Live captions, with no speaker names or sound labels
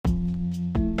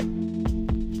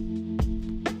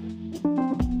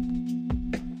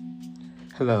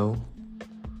Hello,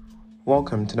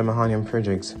 welcome to the Mahanium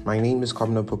Project. My name is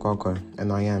Kobno Pukoko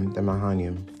and I am the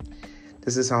Mahanium.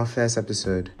 This is our first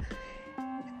episode,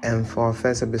 and for our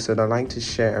first episode I'd like to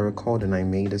share a recording I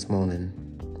made this morning.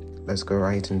 Let's go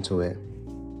right into it.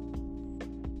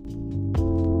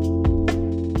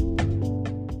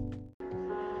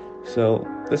 So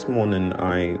this morning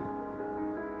I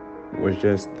was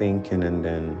just thinking, and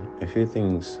then a few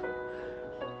things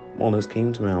more or less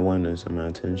came to my awareness and my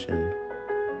attention.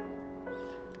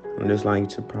 I'd just like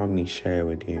to probably share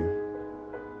with you.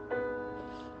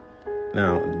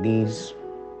 Now, these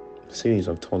series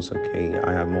of thoughts,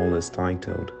 I have more or less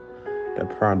titled The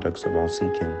Products of Our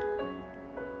Seeking.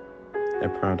 The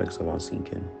Products of Our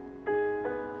Seeking.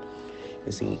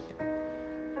 You see,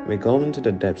 we go into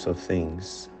the depths of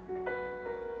things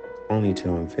only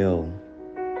to unveil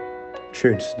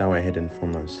truths that were hidden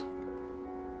from us.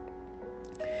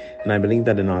 And I believe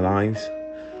that in our lives,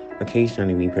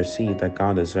 occasionally we perceive that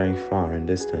God is very far and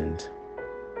distant.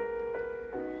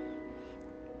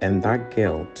 And that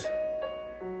guilt,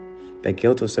 the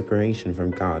guilt of separation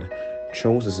from God,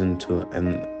 throws us into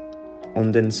an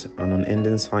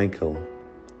unending cycle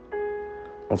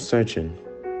of searching.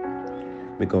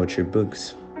 We go through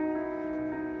books.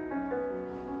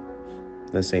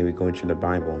 Let's say we go through the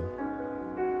Bible.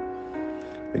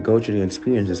 We go through the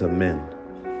experiences of men.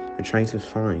 We're trying to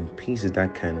find pieces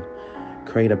that can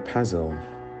create a puzzle,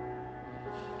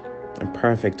 a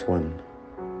perfect one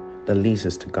that leads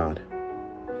us to God.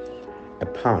 A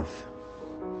path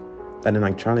that in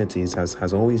actuality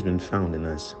has always been found in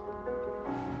us.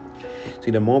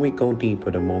 See, the more we go deeper,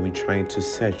 the more we try to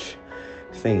search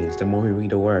things, the more we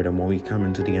read the Word, the more we come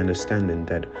into the understanding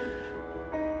that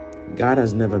God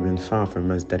has never been far from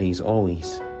us, that He's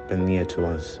always been near to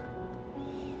us.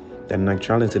 That in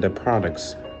actuality, the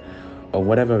products of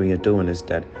whatever we are doing is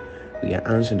that we are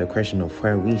answering the question of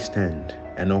where we stand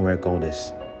and not where God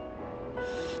is.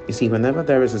 You see, whenever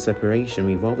there is a separation,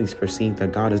 we've always perceived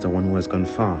that God is the one who has gone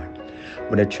far.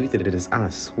 But the truth is, it is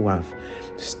us who have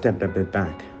stepped a bit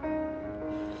back.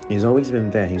 He's always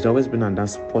been there. He's always been at that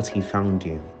spot He found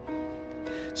you.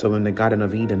 So in the Garden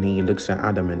of Eden, He looks at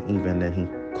Adam and Eve and then He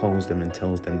calls them and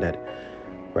tells them that,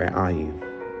 where are you?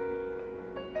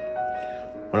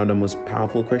 One of the most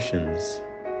powerful questions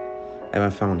ever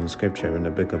found in Scripture in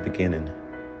the book of Beginning.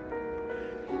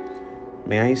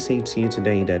 May I say to you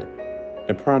today that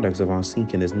the products of our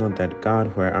seeking is not that,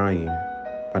 God, where are you?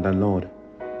 But that, Lord,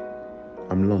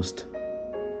 I'm lost.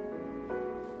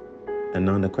 And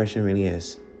now the question really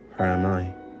is, where am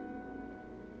I?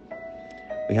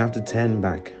 We have to turn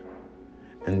back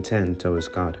and turn towards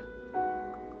God.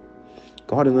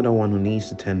 God is not the one who needs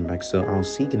to turn back, so our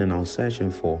seeking and our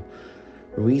searching for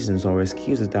reasons or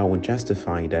excuses that would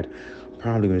justify that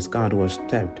probably it was God who has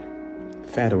stepped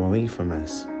further away from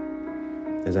us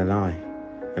is a lie.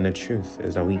 And the truth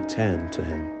is that we turn to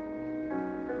Him.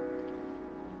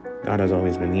 God has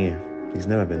always been here. He's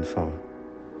never been far.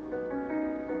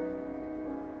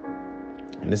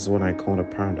 And this is what I call the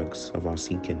paradox of our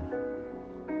seeking.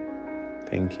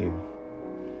 Thank you.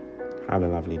 Have a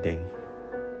lovely day.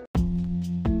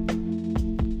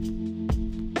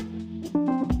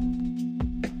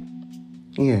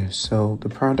 Yeah, so the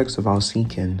products of our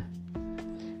seeking.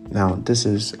 Now, this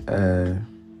is a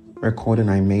recording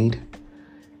I made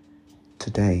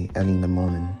today, early in the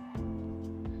morning.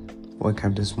 Woke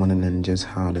up this morning and just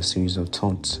had a series of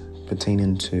thoughts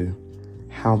pertaining to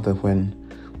how that when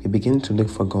we begin to look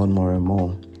for God more and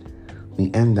more, we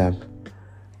end up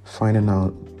finding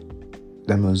out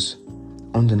the most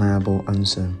undeniable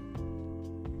answer.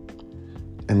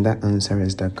 And that answer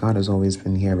is that God has always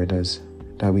been here with us.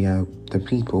 That we are the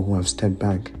people who have stepped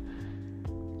back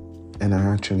and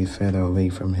are actually further away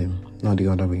from Him, not the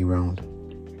other way around.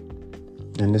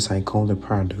 And this I call the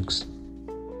paradox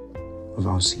of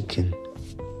our seeking.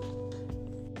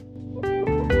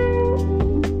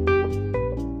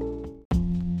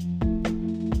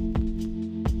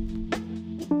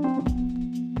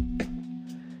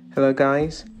 Hello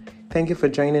guys, thank you for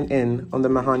joining in on the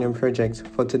Mahanium Project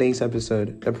for today's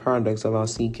episode, The Paradox of Our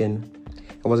Seeking.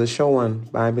 It was a short one,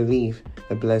 but I believe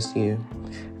it blessed you.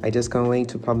 I just can't wait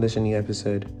to publish a new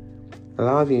episode. I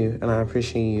love you and I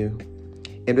appreciate you.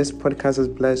 If this podcast has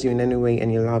blessed you in any way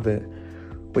and you love it,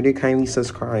 would you kindly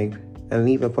subscribe and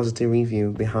leave a positive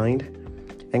review behind?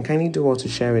 And kindly do also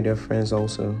share with your friends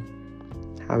also.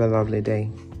 Have a lovely day.